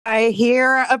I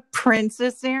hear a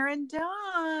Princess Erin Dawn.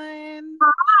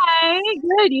 Hi,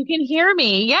 good. You can hear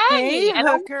me. Yay. Hey, And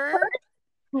I'm hooker. How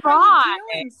you right.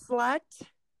 doing, slut?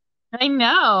 I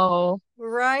know.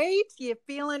 Right? You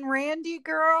feeling randy,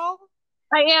 girl?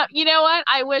 I am. You know what?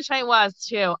 I wish I was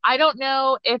too. I don't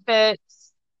know if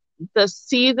it's the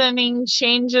seasoning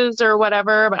changes or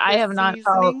whatever, but I The have not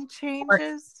felt seasoning hor-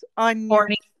 changes on your...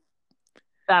 horny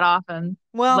that often.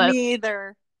 Well, But me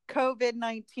either.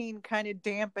 COVID-19 kind of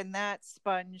dampened that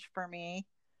sponge for me.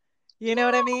 You know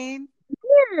what I mean?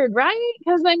 weird, right?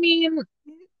 Because I mean,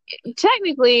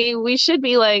 technically we should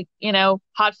be like,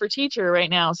 hot for teacher right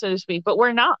now, so to speak, but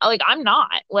we're not. Like, I'm not.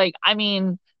 Like, I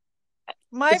mean,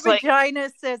 My it's like, vagina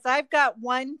says I've got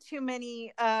one too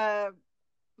many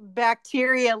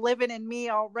bacteria living in me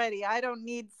already. I don't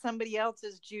need somebody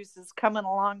else's juices coming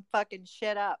along fucking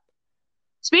shit up.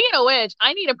 speaking of which,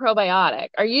 I need a probiotic.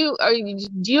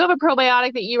 Do you have a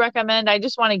probiotic that you recommend? I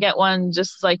just want to get one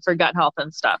just like for gut health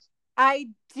and stuff. I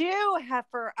do,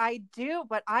 Heifer. I do,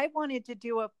 but I wanted to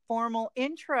do a formal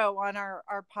intro on our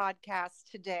podcast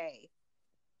today.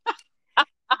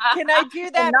 Can I do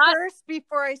And that not first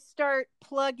before I start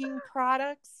plugging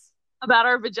products? about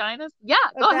our vaginas. Yeah,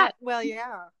 go ahead. About, well,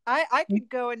 yeah. I could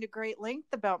go into great length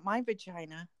about my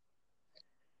vagina.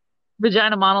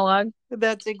 Vagina monologue.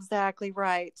 That's exactly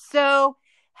right. So,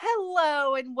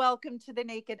 hello and welcome to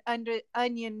the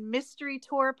Onion Mystery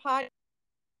Tour podcast.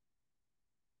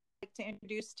 I'd like to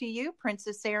introduce to you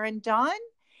Princess Erin Dawn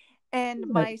and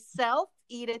myself,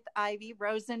 Edith Ivy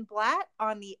Rosenblatt,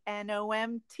 on the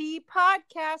NOMT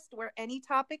podcast, where any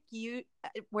topic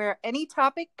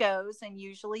goes and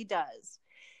usually does.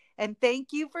 And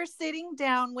thank you for sitting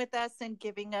down with us and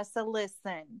giving us a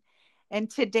listen. And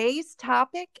today's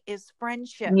topic is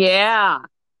friendships. Yeah.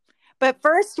 But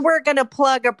first, we're going to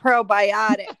plug a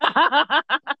probiotic.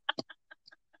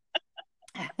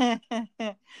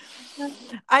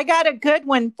 I got a good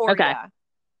one for Okay.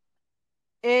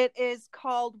 you. It is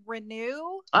called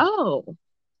Renew. Oh,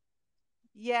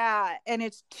 Yeah, and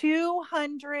it's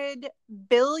 200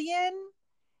 billion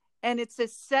and it's a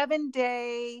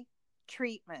 7-day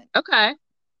treatment. okay.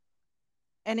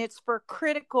 And it's for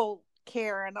critical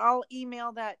care, and I'll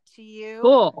email that to you.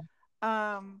 Cool.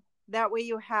 That way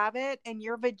you have it and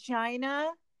your vagina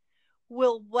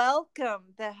will welcome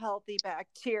the healthy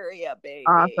bacteria,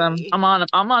 Awesome. baby. I'm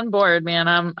on board, man.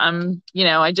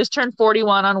 I just turned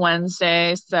 41 on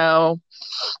Wednesday, so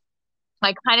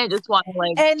I kind of just want to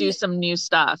like do And some new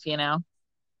stuff.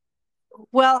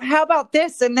 well, how about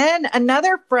this? And then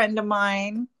another friend of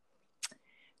mine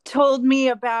told me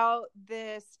about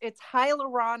this. It's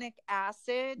hyaluronic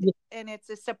acid and it's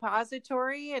a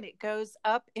suppository and it goes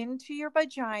up into your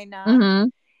vagina Mm-hmm.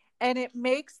 and it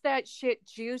makes that shit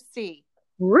juicy.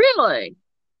 Really?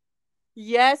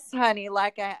 Yes, honey,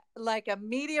 like a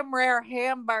medium rare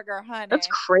hamburger, That's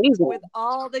honey, crazy. with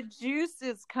all the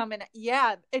juices coming.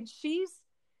 Yeah, and she's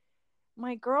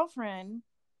my girlfriend,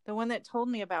 the one that told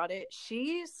me about it.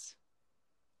 She's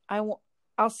I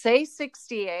I'll say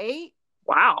 68.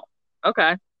 Wow.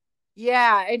 Okay.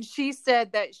 Yeah, and she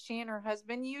said that she and her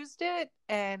husband used it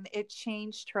and it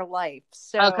changed her life.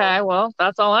 So Okay. Well,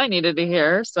 that's all I needed to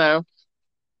hear. So,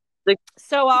 the,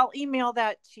 so I'll email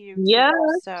that to you yes,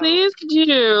 too. So please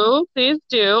do. Please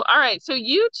do. All right. So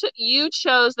you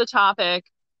chose the topic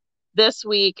this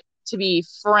week to be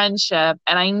friendship,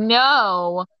 and I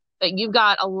know that you've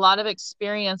got a lot of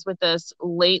experience with this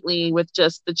lately, with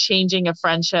just the changing of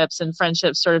friendships and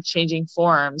friendships sort of changing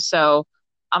forms. So,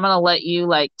 I'm gonna let you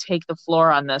like take the floor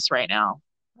on this right now.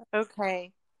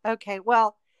 okay. Okay.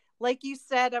 Well, like you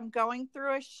said, I'm going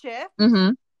through a shift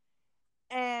Mm-hmm.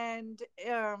 and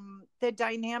the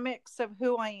dynamics of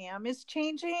who I am is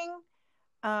changing.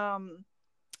 Um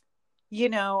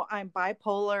I'm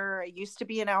bipolar. I used to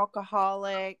be an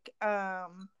alcoholic.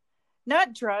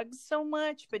 Not drugs so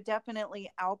much, but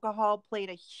definitely alcohol played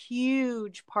a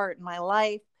huge part in my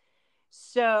life.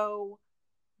 So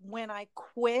when I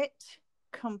quit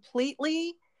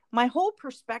completely, my whole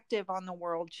perspective on the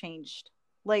world changed.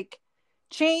 Like,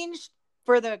 changed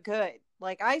for the good.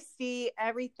 Like, I see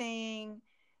everything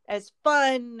as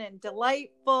fun and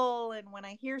delightful. And when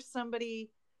I hear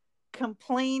somebody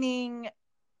complaining,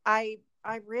 I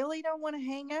really don't want to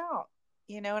hang out.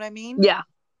 You know what I mean? Yeah,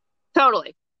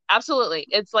 totally. Absolutely.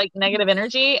 It's like negative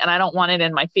energy, and I don't want it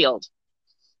in my field.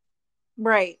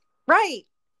 Right. Right.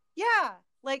 Yeah.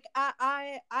 Like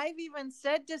I've even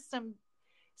said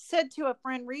to a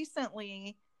friend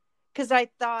recently, because I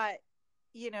thought,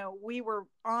 we were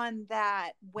on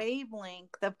that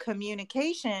wavelength of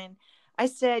communication. I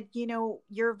said,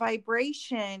 your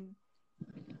vibration,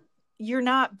 you're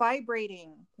not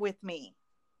vibrating with me.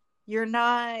 You're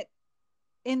not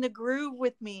in the groove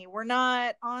with me. We're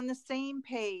not on the same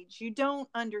page. You don't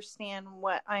understand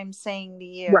what I'm saying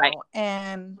to Right. you.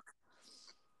 And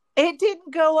it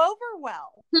didn't go over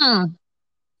well. Hmm.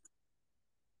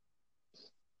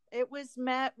 It was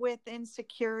met with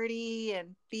insecurity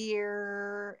and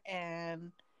fear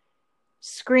and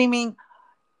screaming.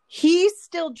 He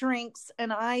still drinks,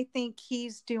 and I think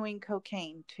he's doing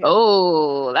cocaine too.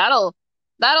 Oh, that'll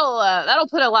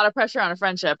put a lot of pressure on a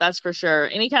friendship. That's for sure.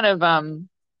 And any kind of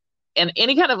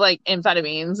like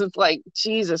amphetamines, it's like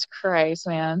Jesus Christ,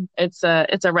 man. It's a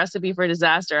recipe for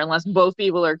disaster unless both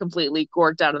people are completely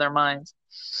corked out of their minds.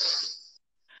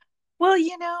 Well,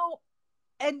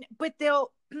 and but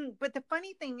they'll but the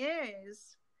funny thing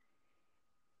is,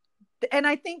 and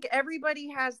I think everybody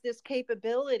has this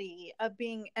capability of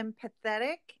being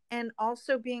empathetic and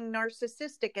also being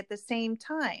narcissistic at the same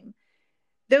time.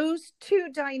 Those two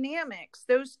dynamics,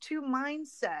 those two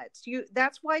mindsets,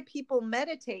 that's why people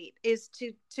meditate, is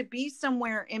to be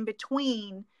somewhere in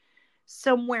between,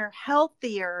 somewhere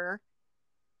healthier.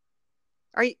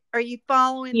 Are you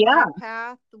following Yeah, my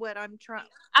path, what I'm trying?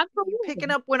 You absolutely.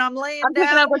 picking up what I'm laying I'm picking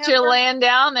up down, what you're Heifer? laying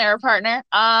down there, partner.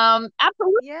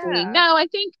 Absolutely. Yeah. No, I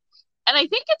think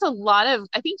it's a lot of,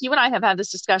 I think you and I have had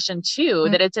this discussion too,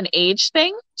 that it's an age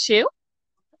thing too.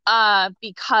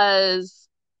 Because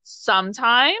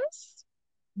sometimes,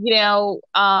 you know,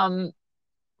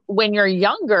 when you're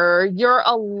younger, you're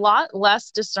a lot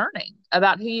less discerning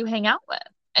about who you hang out with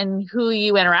and who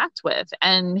you interact with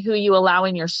and who you allow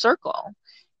in your circle.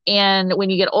 And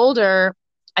when you get older,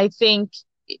 I think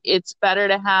it's better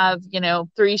to have,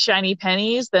 three shiny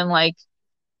pennies than like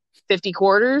 50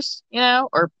 quarters,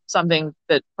 or something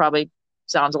that probably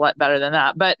sounds a lot better than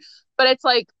that. But it's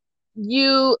like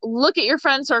you look at your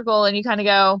friend circle and you kind of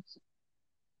go,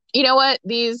 you know what?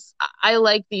 I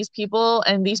like these people,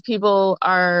 and these people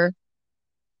are,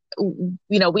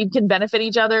 we can benefit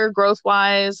each other growth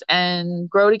wise and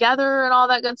grow together and all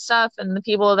that good stuff. And the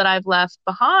people that I've left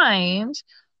behind,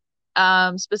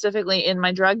 specifically in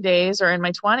my drug days or in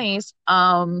my 20s,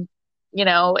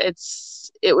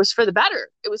 it was for the better.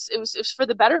 It was for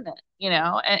the betterment,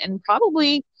 and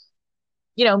probably,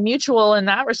 mutual in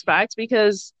that respect,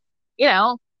 because,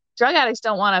 drug addicts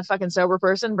don't want a fucking sober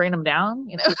person bring them down.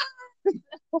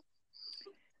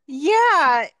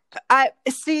 Yeah, I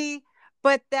see,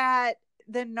 but that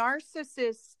the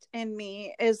narcissist in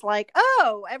me is like,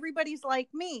 oh, everybody's like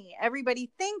me.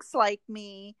 Everybody thinks like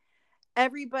me.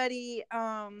 Everybody,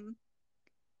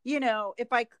 if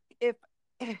if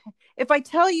if I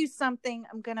tell you something,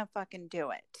 I'm gonna fucking do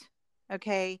it.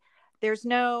 Okay. There's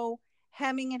no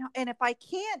hemming and if I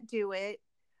can't do it,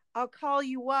 I'll call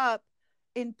you up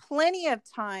in plenty of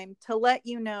time to let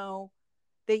you know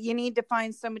that you need to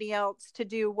find somebody else to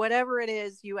do whatever it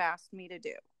is you asked me to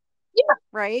do. Yeah,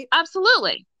 Right?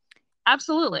 absolutely.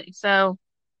 Absolutely. So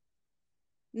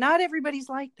Not everybody's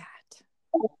like that.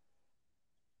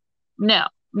 no,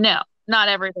 no, not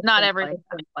everything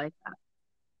like that.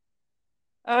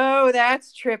 Oh,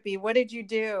 that's trippy. What did you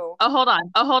do? Oh, hold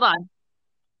on. Oh, hold on.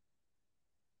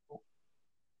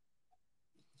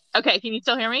 Okay, can you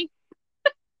still hear me?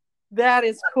 That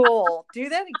is cool. Do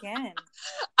that again.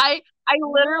 I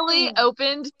literally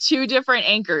opened two different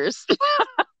anchors.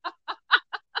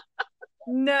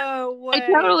 No I way.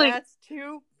 totally That's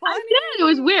too I did. It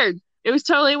was funny. weird. It was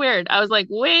totally weird. I was like,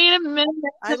 wait a minute.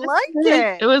 I liked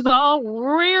it. It was all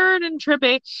weird and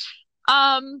trippy.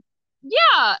 Yeah,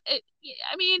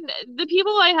 I mean, the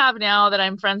people I have now that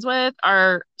I'm friends with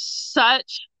are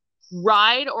such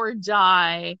ride or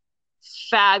die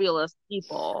fabulous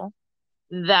people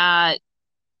that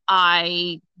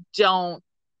I don't,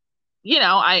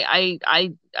 I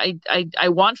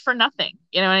want for nothing.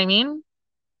 You know what I mean?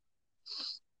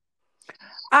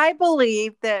 I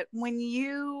believe that when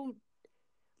you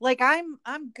like I'm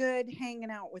good hanging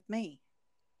out with me,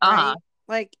 Uh-huh. right?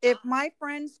 Like if my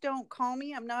friends don't call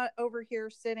me, I'm not over here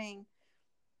sitting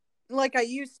like I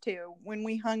used to when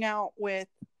we hung out with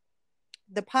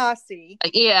the posse.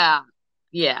 Yeah.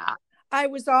 Yeah. I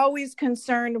was always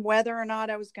concerned whether or not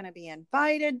I was going to be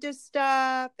invited to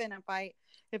stuff, and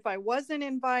if I wasn't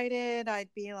invited, I'd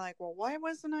be like, well, why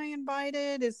wasn't I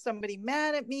invited? Is somebody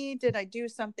mad at me? Did I do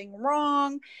something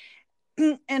wrong?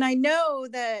 And I know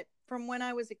that from when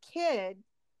I was a kid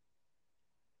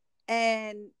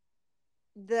and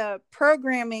the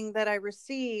programming that I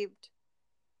received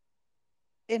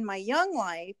in my young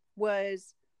life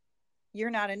was, you're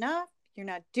not enough, you're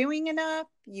not doing enough,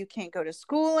 you can't go to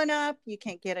school enough, you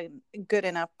can't get good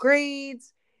enough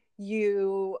grades,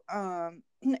 you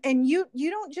and you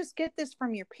don't just get this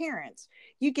from your parents,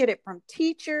 you get it from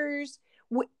teachers.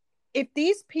 if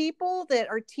these people that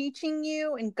are teaching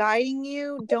you and guiding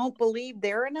you don't believe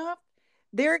they're enough,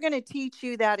 they're going to teach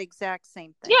you that exact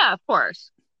same thing. Yeah, of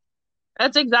course.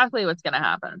 That's exactly what's going to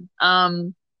happen.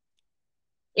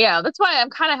 Yeah, that's why I'm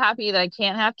kind of happy that I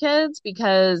can't have kids,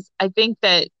 because I think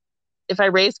that if I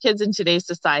raise kids in today's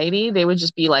society, they would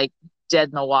just be like dead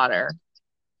in the water.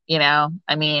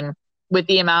 I mean, with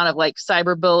the amount of like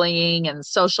cyberbullying and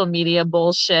social media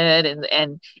bullshit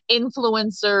and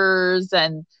influencers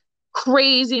and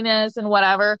craziness and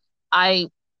whatever, I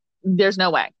there's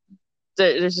no way.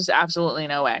 There's just absolutely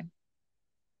no way.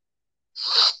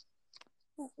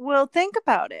 Well, think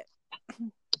about it.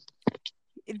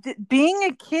 Being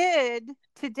a kid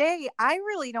today, I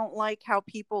really don't like how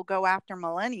people go after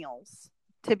millennials,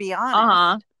 to be honest.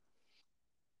 Uh-huh.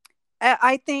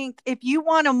 I think if you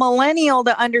want a millennial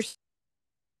to understand,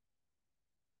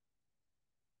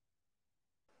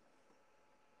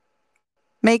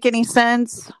 make any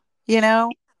sense, you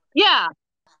know? Yeah.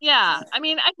 Yeah. I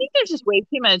mean, I think there's way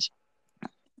too much,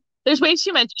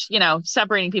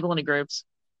 separating people into groups.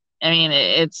 I mean,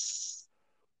 it's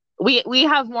we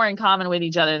have more in common with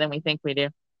each other than we think we do.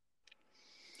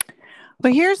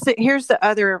 But here's the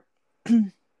other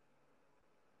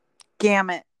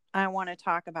gamut I want to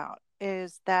talk about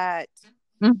is that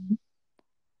Mhm.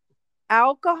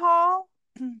 alcohol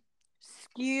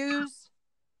skews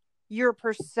your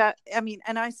I mean,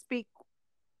 and I speak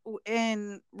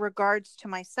in regards to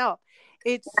myself.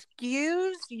 It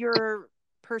skews your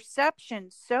perception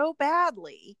so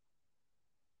badly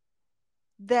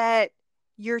that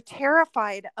you're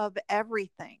terrified of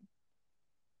everything.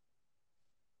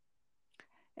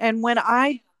 And when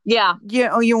I, Yeah.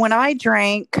 when I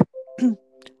drank,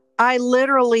 I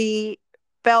literally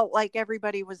felt like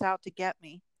everybody was out to get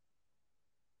me.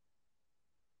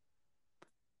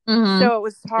 Hmm. So it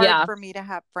was hard Yeah. for me to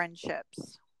have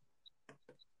friendships.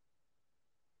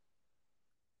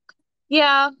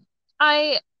 Yeah.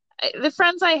 I the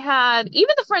friends I had,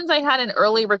 even the friends I had in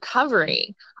early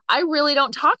recovery, I really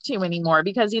don't talk to anymore,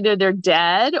 because either they're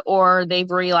dead or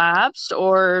they've relapsed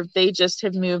or they just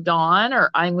have moved on, or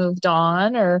I moved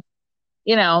on, or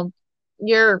you know,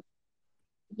 you're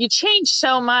you change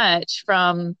so much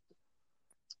from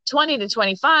 20 to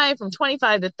 25, from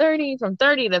 25 to 30, from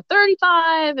 30 to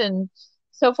 35, and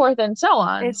so forth and so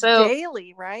on. It's So,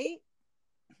 daily, right?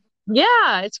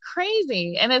 yeah, it's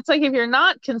crazy. And it's like if you're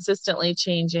not consistently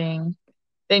changing,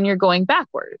 then you're going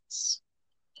backwards.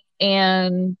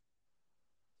 And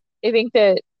I think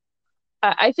that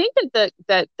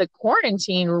the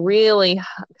quarantine really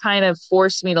kind of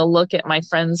forced me to look at my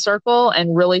friend circle,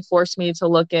 and really forced me to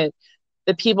look at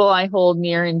the people I hold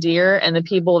near and dear, and the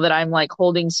people that I'm like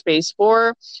holding space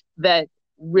for, that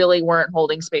really weren't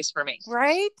holding space for me.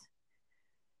 Right?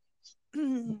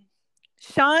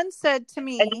 Sean said to And,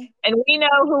 me, and we know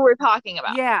who we're talking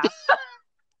about. yeah,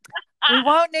 we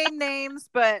won't name names,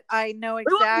 but I know We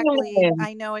won't name exactly. names.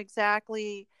 I know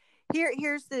exactly.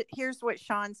 Here's what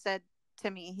Sean said to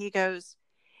me. He goes,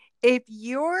 if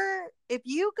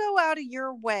you go out of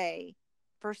your way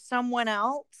for someone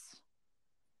else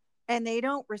and they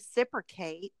don't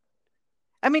reciprocate,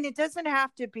 I mean, it doesn't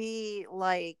have to be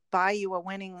like buy you a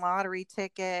winning lottery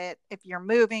ticket. If you're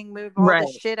moving, move all the Right,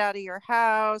 shit out of your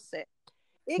house. It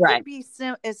could right. be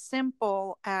as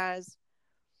simple as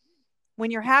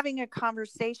when you're having a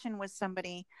conversation with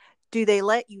somebody, do they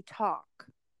let you talk?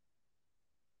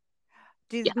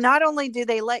 Yes. Not only do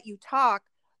they let you talk,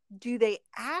 do they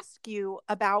ask you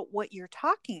about what you're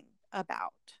talking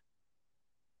about?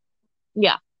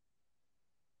 Yeah.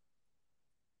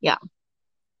 Yeah.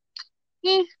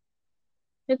 Eh,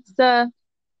 it's I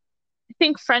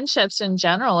think friendships in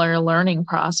general are a learning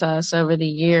process over the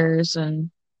years,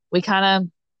 and we kind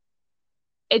of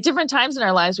at different times in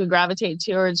our lives we gravitate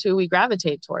towards who we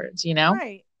gravitate towards.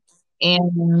 Right.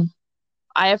 And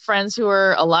I have friends who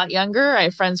are a lot younger. I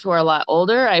have friends who are a lot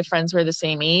older. I have friends who are the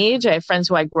same age. I have friends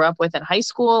who I grew up with in high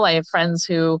school. I have friends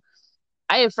who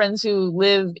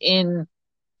live in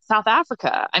South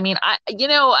Africa. I mean,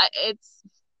 it's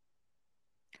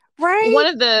Right. one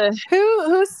of the,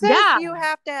 Who says yeah, you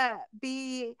have to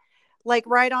be like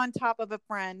right on top of a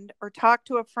friend or talk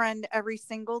to a friend every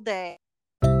single day?